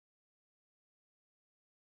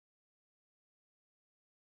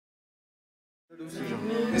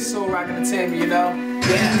It's so rockin' the team, you know?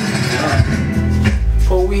 Yeah.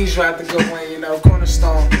 Poe's dropped a good one, you know?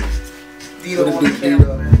 Cornerstone. Dito on the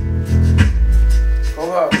camera, man.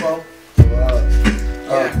 Go up, Bo.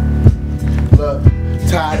 Yeah. Look,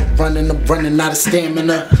 tired of running, I'm running out of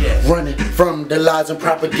stamina. Running from the lies and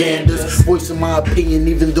propagandas. Voicing my opinion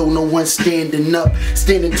even though no one's standing up.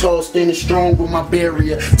 Standing tall, standing strong with my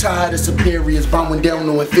barrier. Tired of superiors, bowing down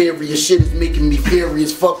no inferior. Shit is making me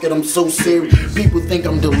furious. Fuck it, I'm so serious. People think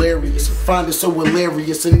I'm delirious. Find it so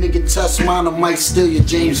hilarious. A nigga touch mine, I might steal your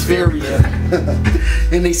James Ferrier.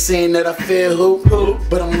 And they saying that I fear who?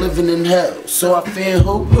 But I'm living in hell. So I fear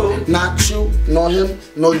who? Not you, nor him,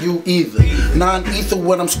 nor you either. Non-ether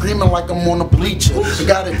what I'm screaming like I'm on a bleacher.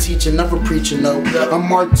 Got a teacher, never preaching, no.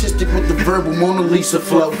 I'm artistic with the verbal Mona Lisa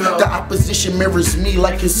flow. The opposition mirrors me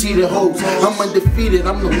like conceited hoes. I'm undefeated,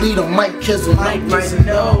 I'm the leader, Mike Kizzle.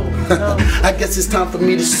 I guess it's time for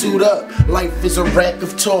me to suit up. Life is a rack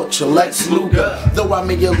of torture, Lex Luger. Though I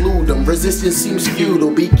may elude them, resistance seems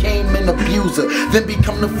futile. Became an abuser, then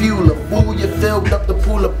become the fueler. Fool, you filled up the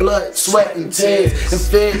pool of blood, sweat and tears and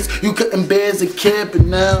fears you couldn't bear as a kid, but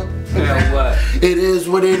now it is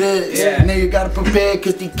what it is. Now you gotta prepare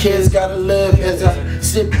cause these kids gotta live. As I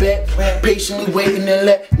sit back, patiently waiting and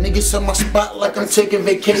let niggas on my spot like I'm taking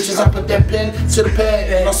vacations. I put that pen to the pad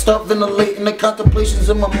and I start ventilating. The contemplations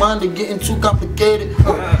in my mind are getting too complicated.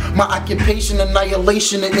 My occupation,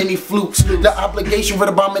 annihilation of any flukes. The obligation for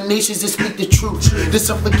the abominations is speak the truth. The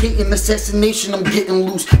suffocating assassination, I'm getting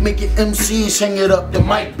loose. Making MCs hang it up, that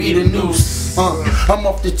might be the noose. I'm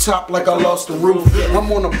off the top like I lost the roof. I'm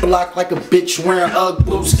on a block like a bitch wearing Ugg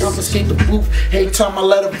boots. Confiscate the booth, every time I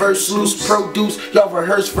let a verse loose. Produce, y'all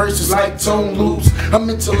rehearse verses like tone loops. I'm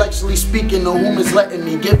intellectually speaking to whom is letting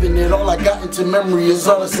me. Giving it all I got into memory is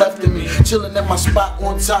all that's left of me. Chilling at my spot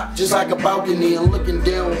on top just like a balcony. I'm looking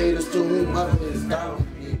down haters to whom other is down.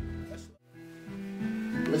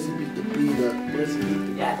 Blessed be the beat up. Blessed be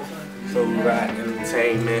the beat up. So right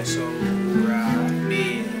entertainment. So right,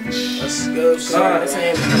 bitch. Let's go, son.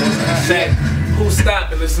 Who's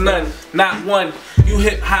stopping? There's none, not one. You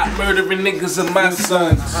hip-hop murdering niggas are my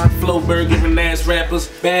sons. Flow burgering ass rappers,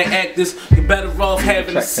 bad actors. You're better off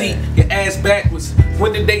having a seat, your ass backwards.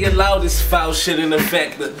 When did they allow this foul shit in the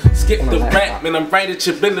factor? Skip the rap, man, I'm right at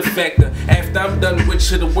your benefactor. After I'm done with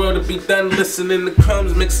you, the world will be done listening to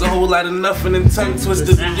crumbs. Mix a whole lot of nothing and tongue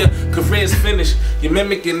twisters. And your career's finished. You're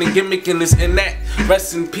mimicking and gimmicking this and that.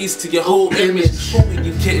 Rest in peace to your whole image. Who are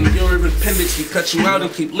you kidding? You're an appendix. We cut you out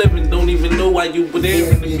and keep living. Don't even know why you were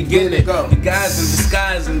there in the beginning. You guys in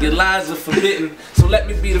disguise and your lies are forbidden. So let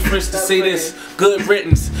me be the first to say this. Good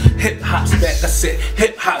riddance. Hip hop's back. I said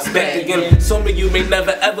hip hop's back again. Some of you may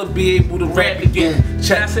never ever be able to rap again.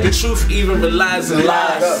 Check the truth even relies on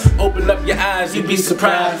lies. Open up your eyes, you'd be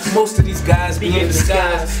surprised. Most of these guys be in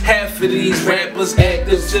disguise. Half of these rappers,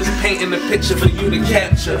 actors just painting a picture for you to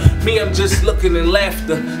capture. Me, I'm just looking in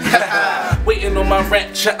laughter. Waiting on my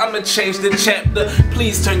rapture, I'ma change the chapter.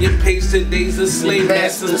 Please turn your page to days of slave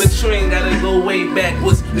masters. But you ain't gotta go way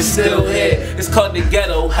backwards, it's still here. It's called the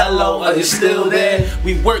ghetto, hello, are you still there?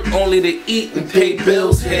 We work only to eat and pay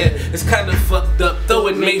bills here. It's kinda fucked up, though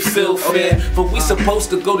it may feel fair. But we supposed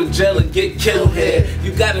to go to jail and get killed here.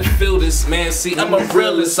 You gotta feel this, man, see, I'm a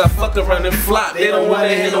realist. I fuck around and flop, they don't wanna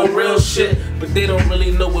hear no real shit. But they don't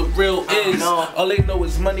really know what real is. All they know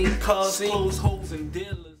is money, cars, clothes, hoes, and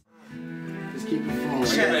dealers. Keep it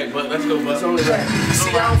flowing. Let's go, bud.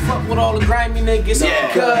 See, I don't fuck with all the grimy niggas.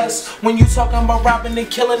 Cause when you talking about robbing and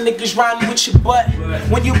killing niggas riding with your butt.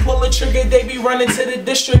 When you pull a trigger, they be running to the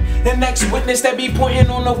district. The next witness that be pointing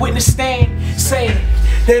on the witness stand, saying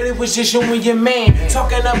that it was just you and your man.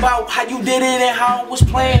 Talking about how you did it and how it was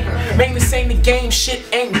planned. Man, this ain't the game, shit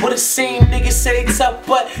ain't what it seemed. Niggas say they tough,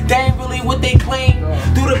 but they ain't really what they claim.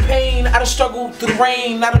 Through the pain, I done struggled through the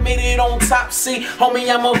rain. I done made it on top, see, homie,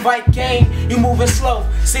 I'm a Viking. You moving slow,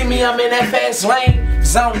 see me, I'm in that fast lane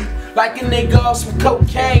zone. Like a nigga off some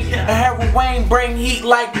cocaine. A heroin bring heat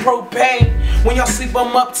like propane. When y'all sleep,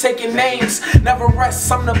 I'm up taking names. Never rest,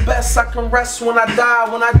 I'm the best. I can rest when I die.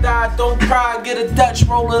 When I die, don't cry. Get a Dutch,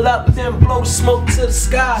 roll it up, then blow the smoke to the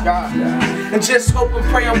sky. And just hope and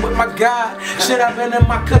pray I'm with my God. Shit, I've been in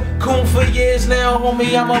my cocoon for years now,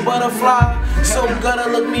 homie. I'm a butterfly. So gonna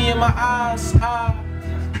look me in my eyes.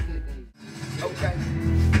 Okay.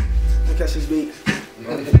 Catch this beat.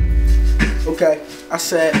 Okay, I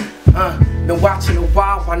said, been watching a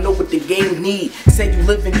while, I know what the game need. Said you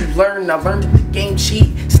live and you learn, I learned that the game cheat.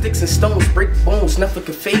 Sticks and stones break bones, nothing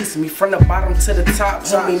could phase me. From the bottom to the top,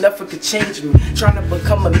 homie, nothing could change me. Trying to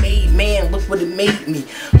become a made man, look what it made me.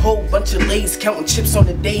 Whole bunch of lays counting chips on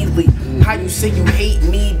the daily. How you say you hate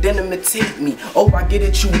me, then imitate me. Oh, I get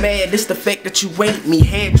it, you mad, it's the fact that you ain't me.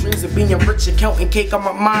 Had dreams of being rich and counting cake on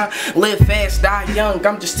my mind. Live fast, die young,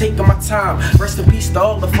 I'm just taking my time. Rest in peace to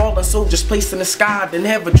all the fallen soldiers placed in the sky. Then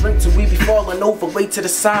have a drink till we be falling over, way to the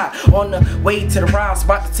side. On the way to the rise,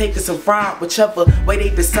 about to take us a ride. Whichever way they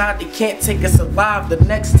decide, they can't take us alive. The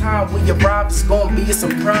next time we arrive, it's gonna be a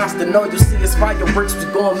surprise. To know you'll see us fireworks, we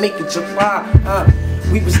gonna make it July.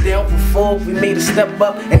 We was down before, we made a step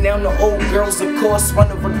up. And now the old girls, of course,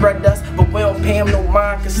 wanna regret us. But we don't pay them no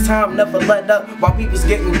mind, cause time never let up. While we was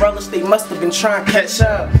getting relished, they must have been trying to catch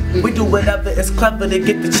up. We do whatever is clever to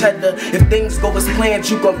get the cheddar. If things go as planned,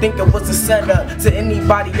 you gon' think it was a setup. To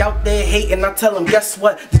anybody out there hating, I tell them, guess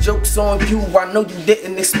what? The joke's on you, I know you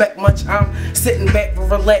didn't expect much. I'm sitting back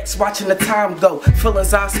and relaxed, watching the time go.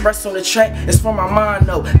 Feelings I express on the track, it's from my mind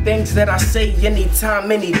though. Things that I say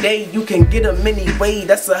anytime, any day, you can get them anyway.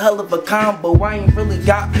 That's a hell of a combo. I ain't really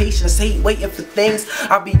got patience, hate waiting for things.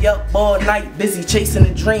 I be up all night, busy chasing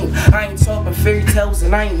a dream. I ain't talking fairy tales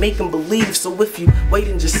and I ain't making believe. So if you wait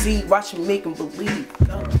and just see, watch me make them believe.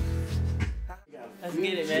 Let's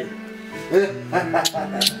get it, man.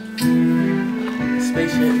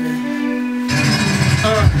 Spaceship, man.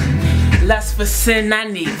 Lust for sin, I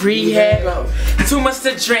need rehab. Too much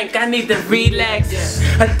to drink, I need to relax.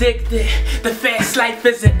 Addicted, the fast life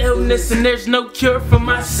is an illness, and there's no cure for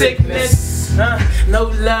my sickness.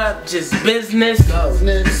 No love, just business.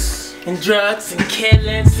 And drugs and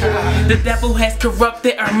killings. The devil has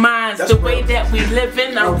corrupted our minds. The way that we live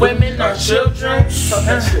in, our women, our children.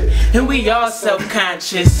 And we all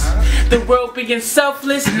self-conscious. The world being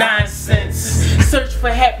selfless, nonsense. Search for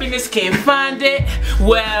happiness, can't find it.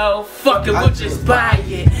 Well, fuck it, we'll just buy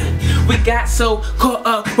it. We got so caught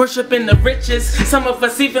up worshiping the riches. Some of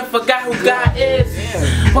us even forgot who God is.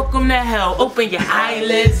 Welcome to hell, open your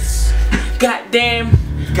eyelids. Goddamn.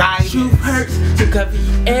 Truth hurts to cover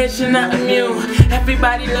your edge, you're not immune.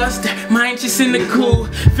 Everybody lost their mind just in the cool.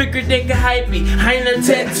 Figured they could hide behind their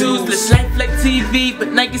tattoos. This life like TV,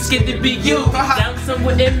 but now you're scared to be you. Down some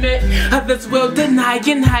will admit, others will deny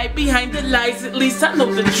and hide behind the lies. At least I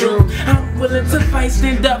know the truth. I'm willing to fight,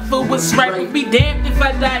 stand up for what's right. But be damned if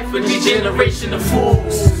I die for this generation of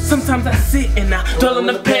fools. Sometimes I sit and I dwell on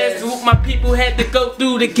the past and what my people had to go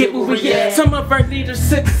through to get where we at. Some of our leaders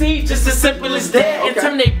succeed just as simple as that, and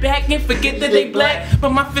turn they back and forget that they black. But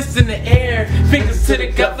my fists in the air, fingers to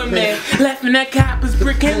the government, laughing at coppers,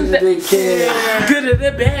 bricking the good or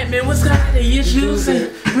the bad, man, what's God the issues?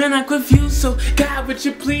 And man, I'm confused, so God, would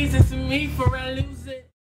you please answer me for I lose?